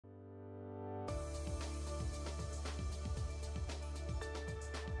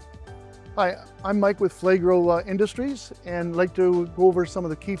Hi, I'm Mike with Flagro Industries, and I'd like to go over some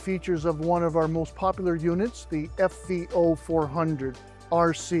of the key features of one of our most popular units, the FVO 400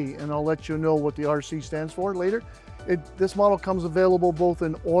 RC, and I'll let you know what the RC stands for later. This model comes available both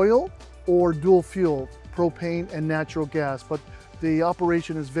in oil or dual fuel, propane and natural gas, but the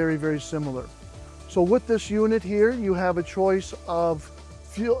operation is very, very similar. So with this unit here, you have a choice of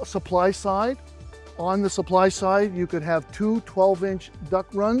fuel supply side. On the supply side, you could have two 12-inch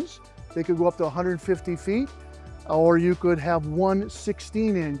duct runs. They could go up to 150 feet, or you could have one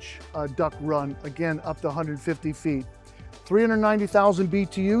 16-inch duct run, again, up to 150 feet. 390,000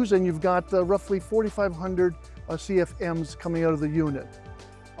 BTUs, and you've got roughly 4,500 CFMs coming out of the unit.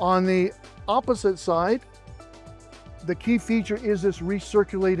 On the opposite side, the key feature is this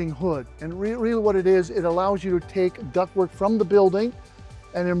recirculating hood. And really what it is, it allows you to take ductwork from the building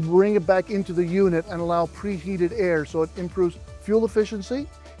and then bring it back into the unit and allow preheated air. So it improves fuel efficiency,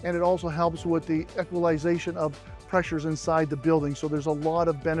 and it also helps with the equalization of pressures inside the building. So there's a lot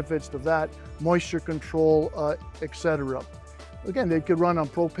of benefits to that, moisture control, etc. Again, they could run on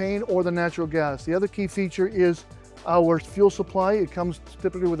propane or the natural gas. The other key feature is our fuel supply. It comes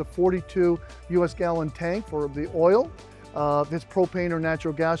typically with a 42 US gallon tank for the oil. If it's propane or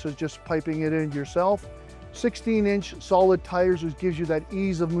natural gas, it's just piping it in yourself. 16-inch solid tires, which gives you that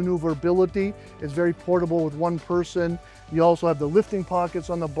ease of maneuverability. It's very portable with one person. You also have the lifting pockets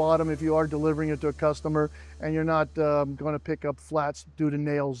on the bottom if you are delivering it to a customer, and you're not going to pick up flats due to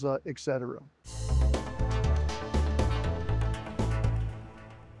nails, etc.